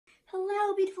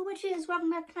Hello beautiful witches, welcome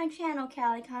back to my channel.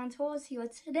 Callie Contours here.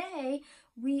 Today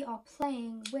we are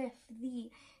playing with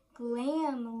the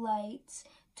GLAMLITE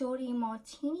Dirty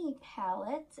Martini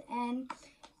palette, and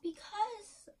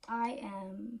because I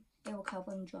am a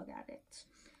recovering drug addict,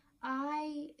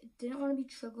 I didn't want to be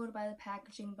triggered by the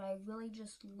packaging, but I really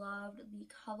just loved the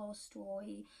color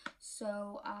story,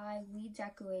 so I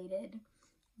redecorated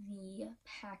the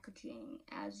packaging,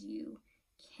 as you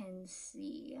can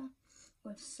see,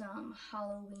 with some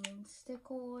Halloween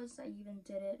stickers. I even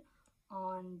did it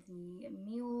on the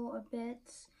mirror a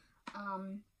bit.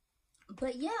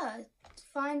 But yeah,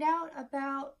 find out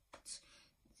about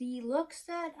the looks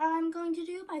that I'm going to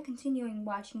do by continuing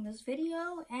watching this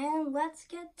video, and let's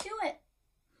get to it.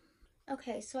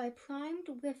 Okay, so I primed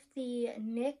with the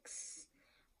NYX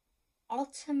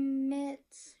Ultimate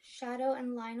Shadow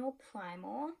and Liner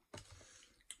Primer,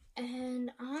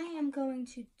 and I am going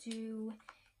to do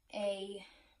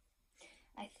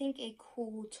I think a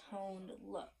cool toned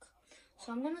look.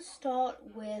 So I'm going to start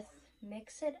with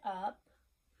Mix It Up.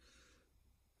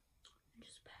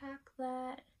 Just pack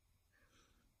that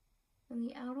in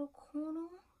the outer corner.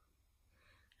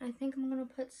 I think I'm going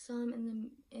to put some in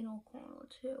the inner corner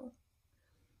too.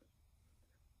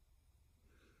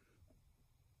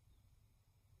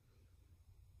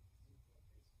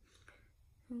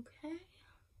 Okay.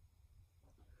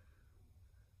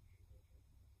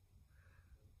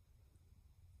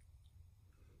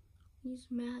 These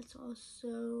mats are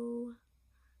so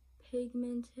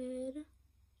pigmented.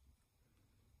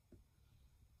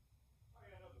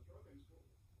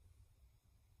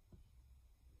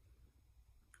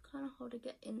 Kind of hard to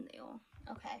get in there.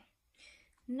 Okay.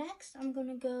 Next, I'm going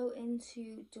to go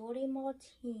into Dirty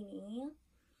Martini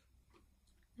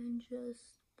and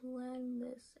just blend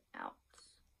this out.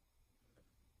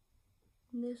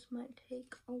 This might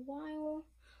take a while,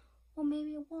 or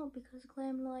maybe it won't, because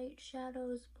GLAMLITE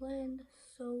shadows blend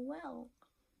so well.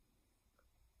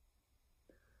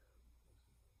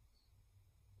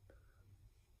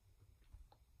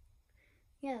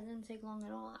 Yeah, it didn't take long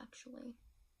at all, actually.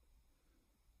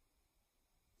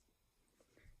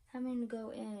 Having to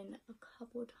go in a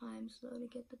couple times though to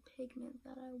get the pigment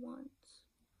that I want.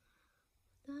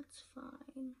 That's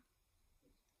fine.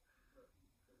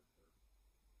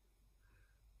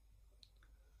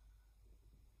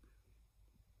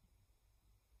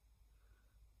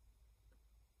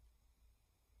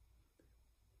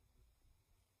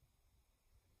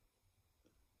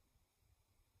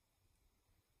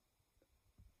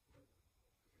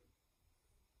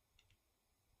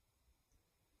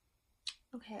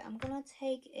 Okay, I'm gonna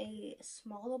take a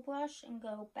smaller brush and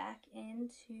go back in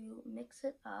to Mix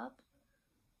It Up.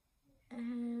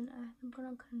 And I'm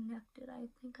gonna connect it. I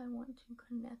think I want to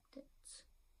connect it.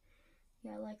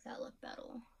 Yeah, I like that look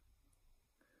better.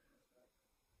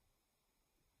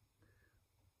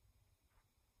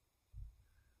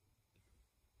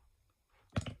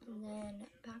 And then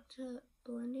back to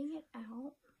blending it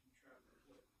out.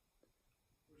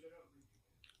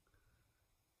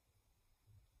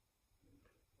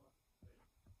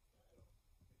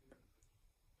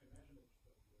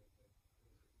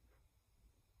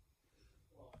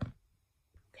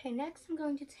 Okay, next I'm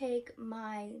going to take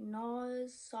my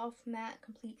NARS Soft Matte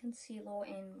Complete Concealer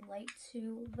in Light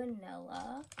to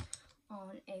Vanilla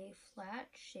on a flat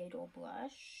shader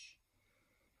brush.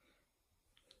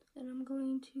 And I'm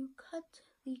going to cut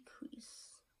the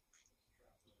crease.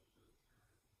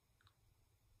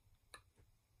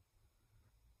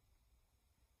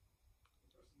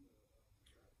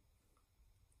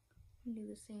 And do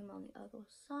the same on the other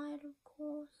side, of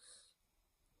course.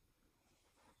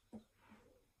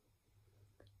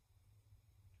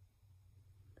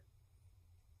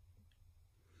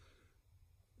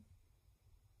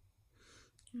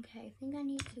 Okay, I think I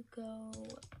need to go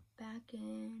back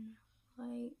in,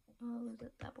 like, oh,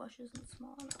 that brush isn't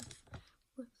small enough.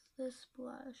 With this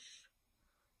blush,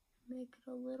 make it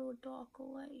a little darker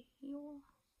right here.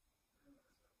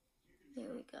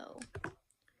 There we go.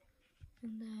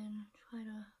 And then try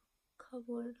to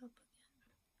cover it up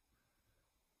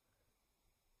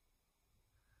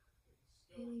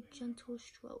again. Very gentle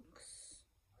strokes.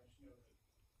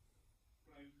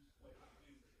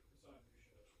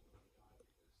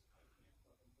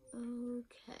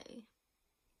 Okay.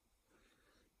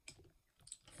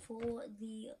 For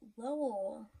the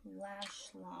lower lash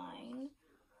line,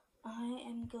 I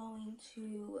am going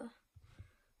to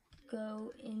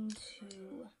go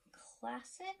into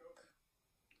Classic,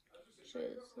 which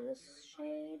is this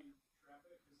shade.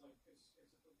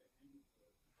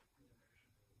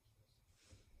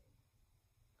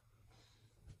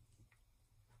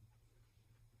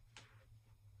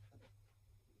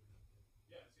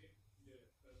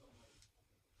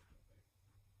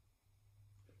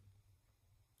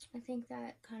 I think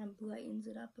that kind of brightens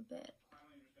it up a bit.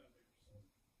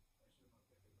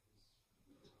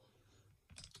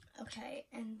 Okay,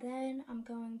 and then I'm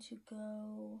going to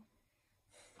go,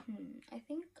 I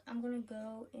think I'm going to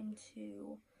go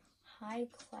into High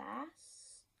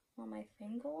Class on my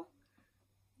finger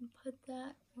and put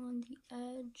that on the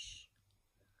edge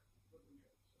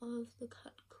of the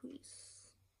cut crease.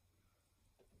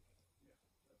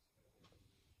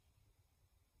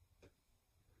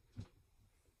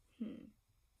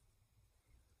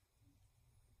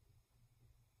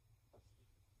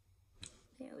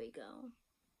 There we go.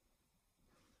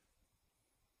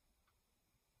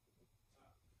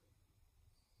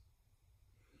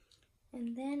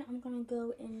 And then I'm gonna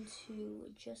go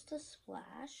into just a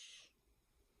splash.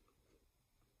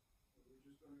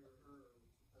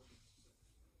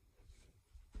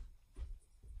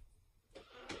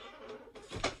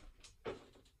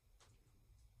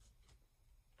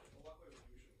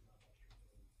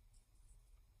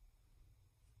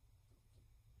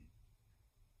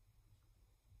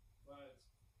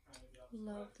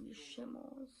 Love these shimmers.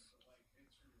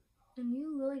 And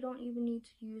you really don't even need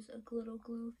to use a glitter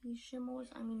glue with these shimmers.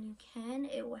 I mean, you can,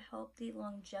 it will help the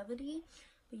longevity,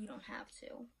 but you don't have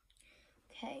to.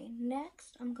 Okay,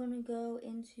 next I'm gonna go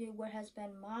into what has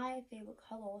been my favorite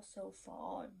color so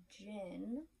far,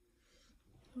 Gin.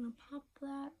 I'm gonna pop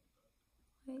that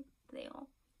right there. Oh,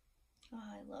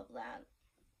 I love that.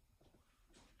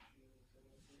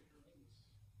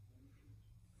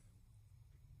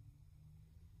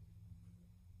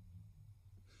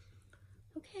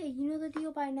 Okay, you know the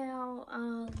deal by now,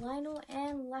 liner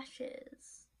and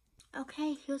lashes.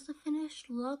 Okay, here's the finished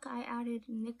look. I added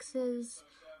NYX's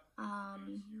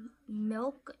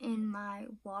milk in my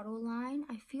waterline.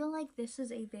 I feel like this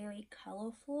is a very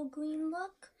colorful green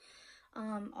look.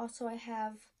 Also I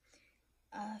have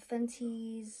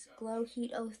Fenty's Glow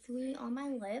Heat 03 on my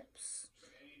lips.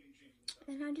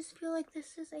 And I just feel like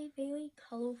this is a very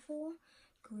colorful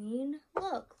green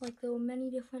look. Like there were many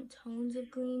different tones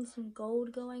of green, some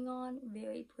gold going on.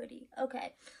 Very pretty.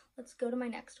 Okay, let's go to my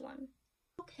next one.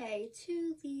 Okay,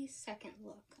 to the second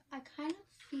look. I kind of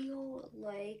feel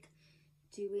like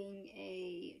doing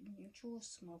a neutral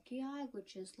smoky eye,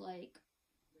 which is like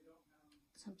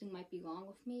something might be wrong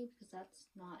with me because that's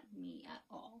not me at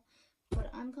all. But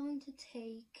I'm going to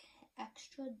take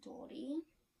Extra Dirty,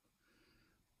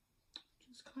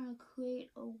 just kind of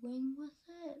create a wing with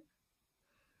it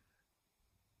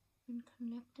and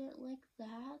connect it like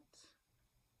that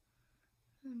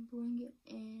and bring it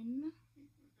in.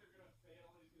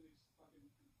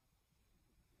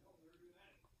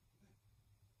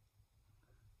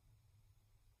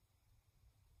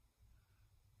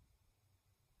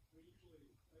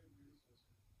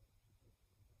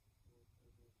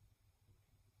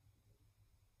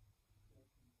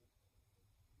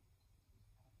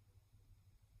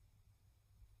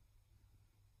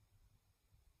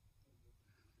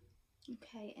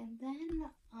 Okay, and then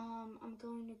I'm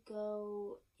going to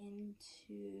go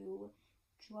into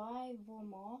Dry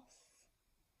Vermouth.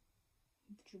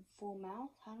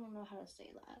 I don't know how to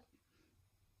say that.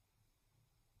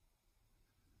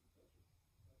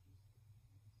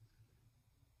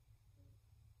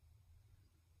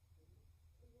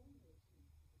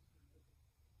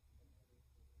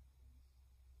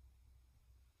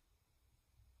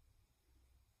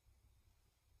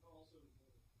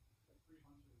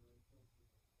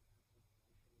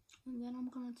 And then I'm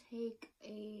going to take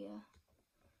a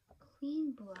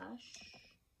clean brush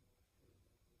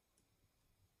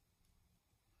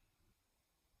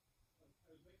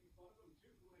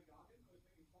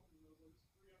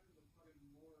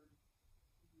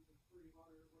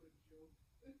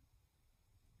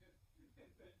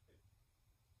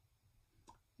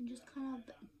and just kind of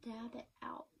dab it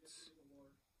out.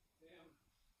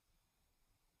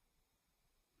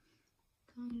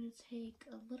 I'm going to take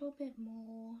a little bit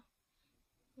more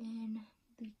in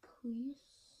the crease.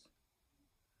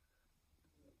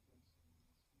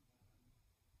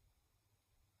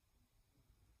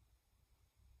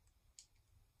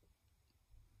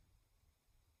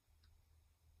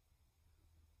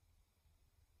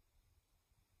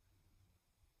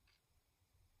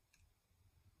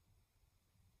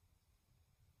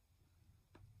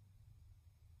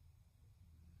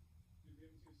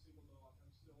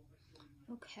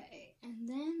 Okay, and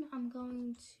then I'm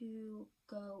going to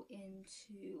go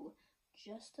into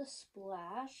just a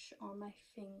splash on my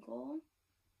finger.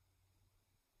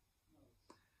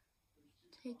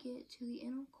 Take it to the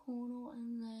inner corner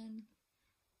and then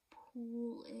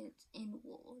pull it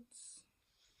inwards.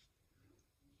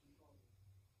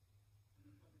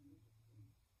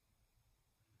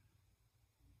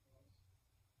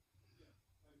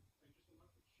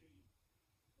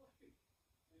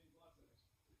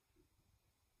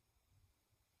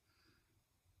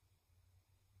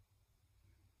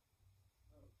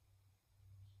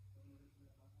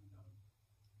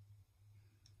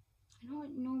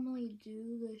 don't normally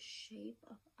do the shape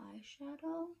of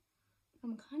eyeshadow, but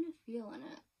I'm kind of feeling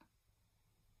it.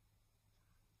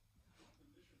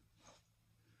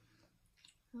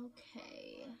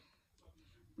 Okay,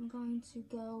 I'm going to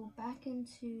go back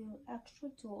into Extra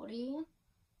Dirty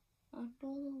under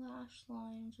the lash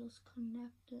line, just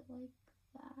connect it like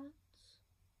that.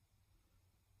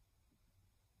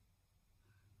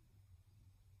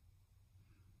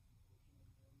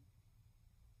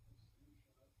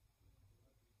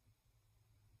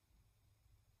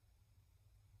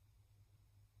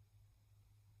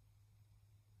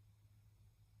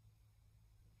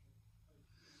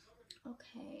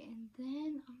 Okay, and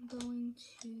then I'm going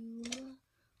to,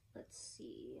 let's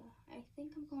see, I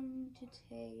think I'm going to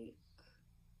take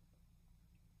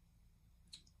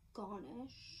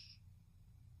Garnish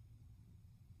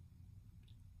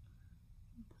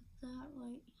and put that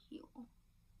right here.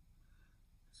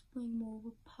 Just bring more of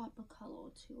a pop of color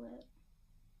to it.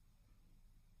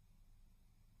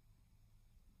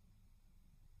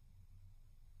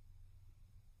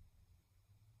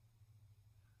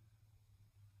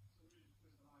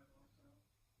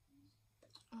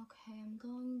 Okay, I'm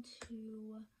going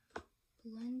to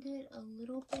blend it a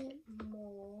little bit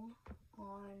more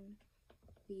on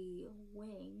the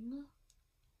wing.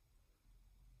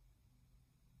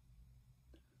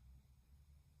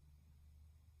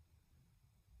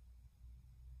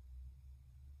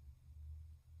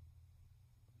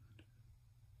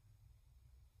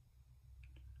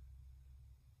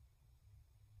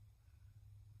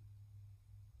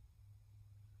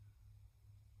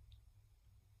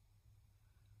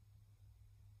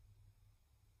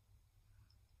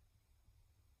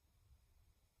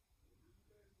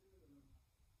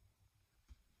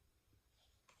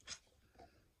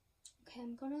 Okay,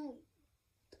 I'm gonna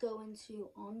go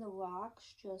into On the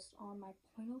Rocks just on my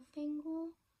pointer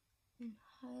finger and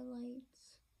highlight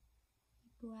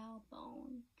the brow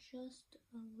bone just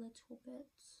a little bit.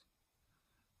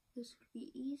 This would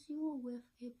be easier with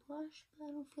a brush, but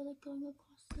I don't feel like going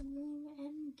across the room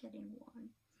and getting one.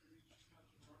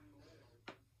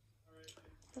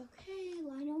 Okay,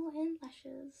 liner and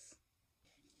lashes.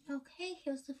 Okay,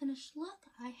 here's the finished look.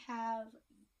 I have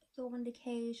Urban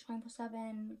Decay's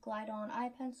 24/7 Glide On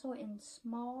Eye Pencil in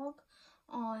Smog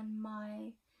on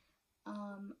my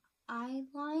eye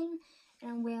line, and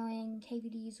I'm wearing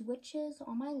KVD's Witches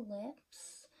on my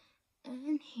lips,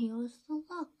 and here's the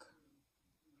look.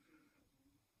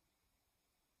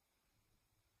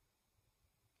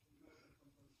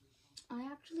 I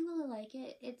actually really like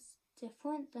it. It's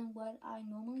different than what I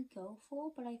normally go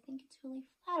for, but I think it's really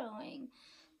flattering.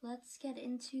 Let's get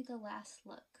into the last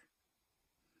look.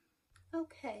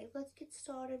 Okay, let's get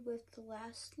started with the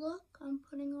last look. I'm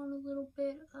putting on a little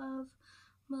bit of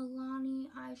Milani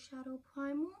eyeshadow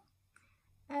primer,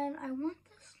 and I want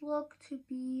this look to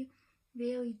be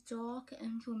very dark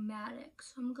and dramatic,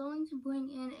 so I'm going to bring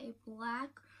in a black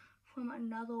from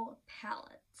another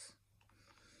palette.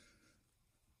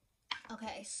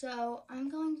 Okay, so I'm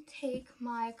going to take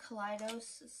my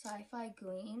Kaleidos Sci-Fi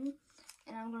Green,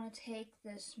 and I'm going to take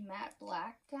this matte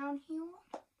black down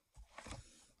here.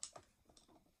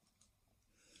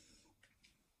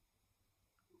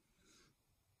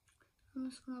 I'm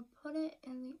just going to put it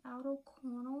in the outer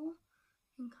corner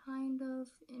and kind of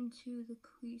into the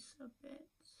crease a bit.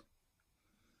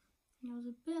 It was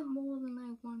a bit more than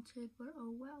I wanted, but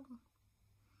oh well.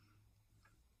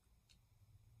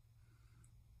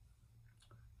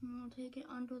 I'm going to take it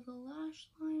under the lash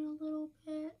line a little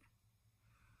bit.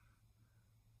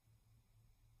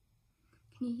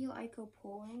 Can you hear Aiko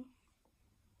pulling?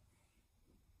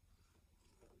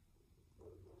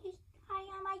 Hi,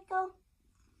 I'm Aiko.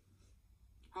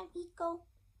 I'm Eco.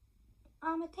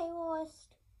 I'm a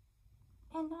tailorist.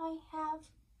 And I have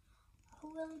a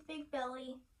really big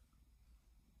belly.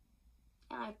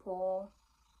 And I pull.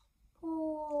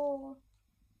 Pull.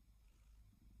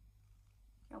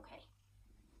 Okay.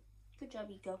 Good job,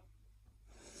 Eco.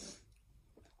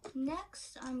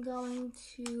 Next, I'm going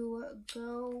to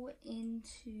go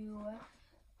into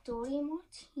Dirty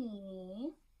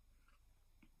Martini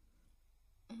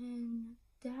and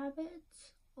dab it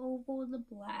over the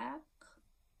black.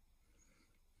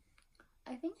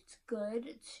 I think it's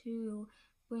good to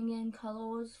bring in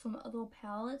colors from other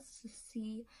palettes to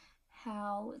see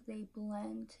how they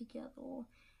blend together.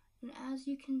 And as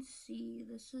you can see,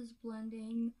 this is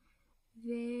blending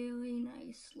very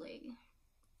nicely.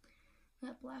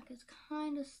 That black is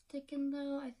kind of sticking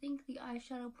though. I think the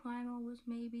eyeshadow primer was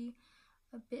maybe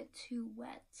a bit too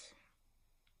wet.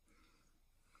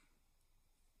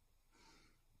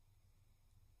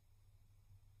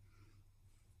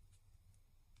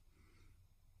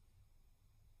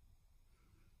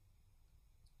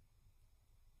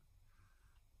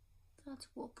 That's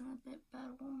looking a bit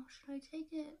better. Should I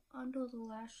take it under the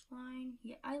lash line?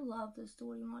 Yeah, I love this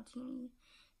Dirty Martini.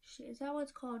 Is that what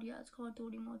it's called? Yeah, it's called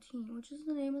Dirty Martini, which is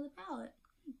the name of the palette.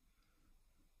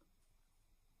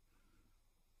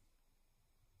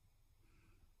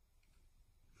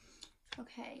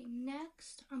 Okay,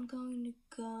 next I'm going to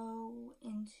go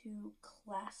into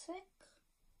Classic.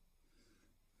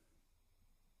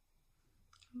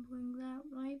 And bring that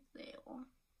right there.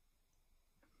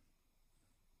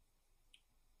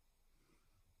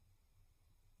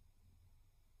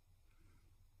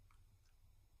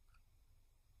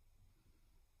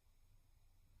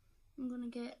 I'm going to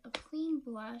get a clean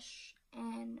brush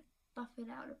and buff it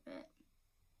out a bit.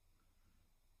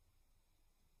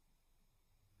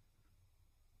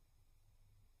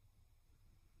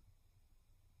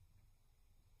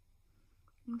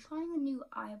 I'm trying a new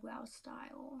eyebrow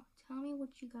style. Tell me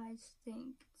what you guys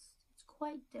think. It's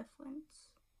quite different.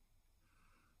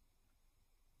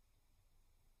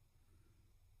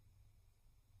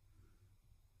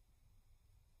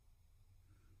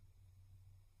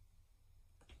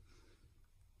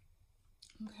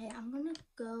 Okay, I'm gonna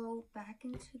go back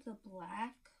into the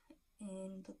black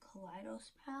in the Kaleidos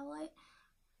palette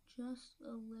just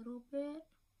a little bit,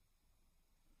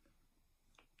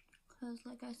 because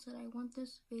like I said, I want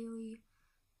this very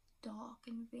dark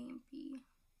and vampy.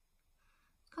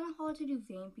 It's kind of hard to do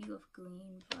vampy with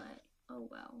green, but oh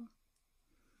well.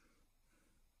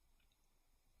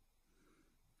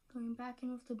 Going back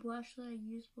in with the brush that I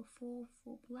used before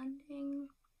for blending.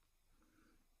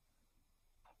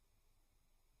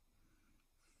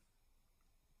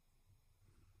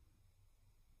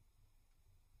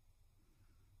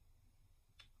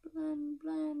 Blend,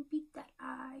 blend, beat that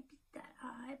eye,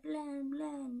 blend,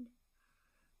 blend.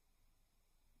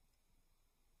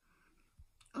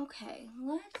 Okay,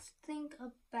 let's think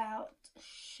about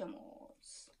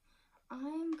shimmers.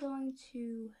 I'm going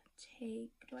to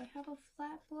take, do I have a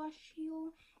flat brush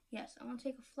here? Yes, I'm going to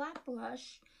take a flat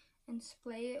brush and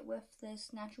spray it with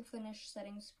this Natural Finish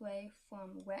setting spray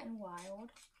from Wet n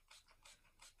Wild.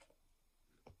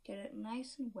 Get it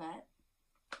nice and wet.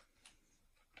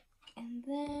 And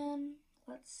then,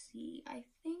 let's see, I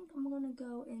think I'm going to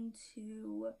go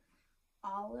into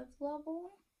Olive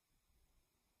Level.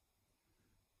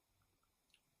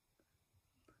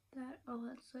 Oh,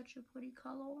 that's such a pretty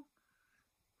color.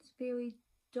 It's very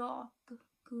dark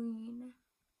green,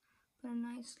 but a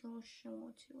nice little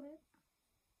shimmer to it.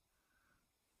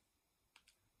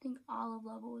 I think Olive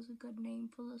Level is a good name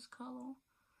for this color.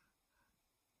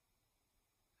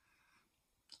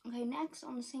 Okay, next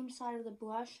on the same side of the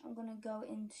brush, I'm going to go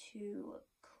into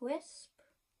Crisp.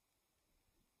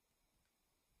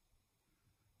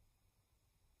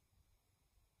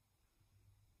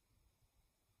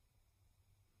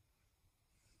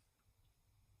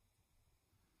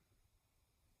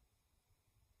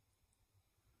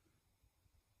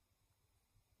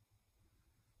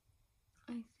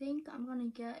 I think I'm going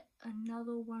to get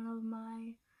another one of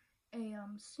my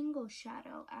single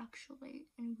shadow actually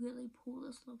and really pull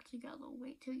this look together.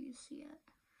 Wait till you see it.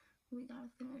 We gotta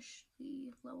finish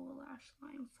the lower lash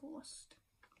line first.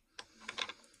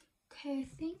 Okay, I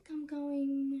think I'm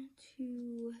going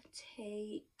to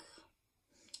take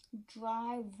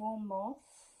Dry Vermouth.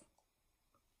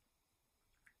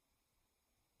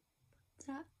 Put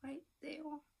that right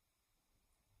there.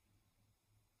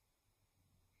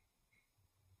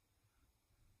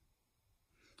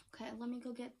 Okay, let me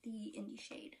go get the indie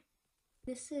shade.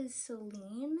 This is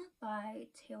Celine by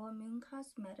Taylor Moon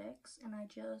Cosmetics, and I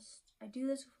do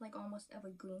this with like almost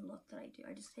every green look that I do.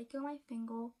 I just take it on my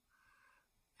finger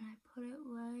and I put it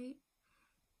right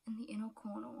in the inner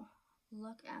corner.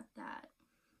 Look at that.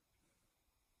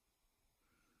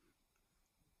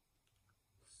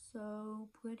 So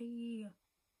pretty.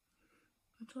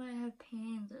 That's why I have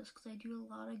pandas, because I do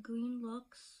a lot of green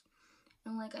looks.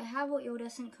 And like I have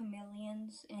iridescent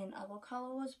chameleons in other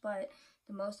colors, but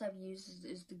the most I've used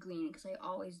is the green, because I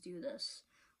always do this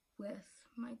with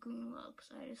my green looks.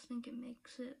 I just think it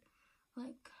makes it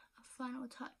like a final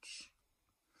touch.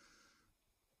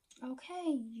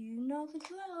 Okay, you know the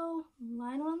drill.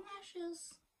 Liner on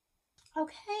lashes.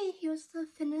 Okay, here's the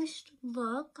finished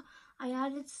look. I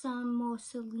added some more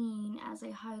Celine as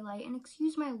a highlight, and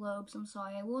excuse my lobes, I'm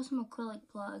sorry. I wore some acrylic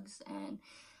plugs and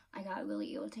I got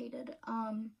really irritated.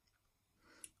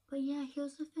 But yeah,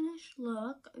 here's the finished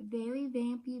look. Very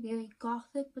vampy, very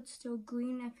gothic, but still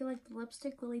green. I feel like the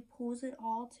lipstick really pulls it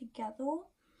all together.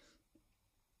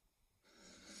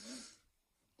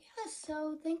 Yeah,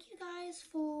 so thank you guys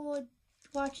for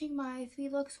watching my 3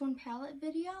 looks 1 palette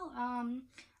video.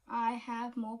 I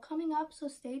have more coming up, so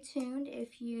stay tuned.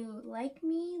 If you like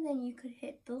me, then you could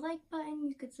hit the like button,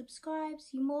 you could subscribe,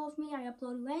 see more of me. I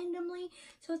upload randomly,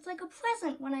 so it's like a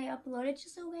present when I upload. It's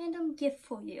just a random gift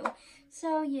for you.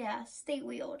 So yeah, stay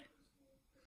weird.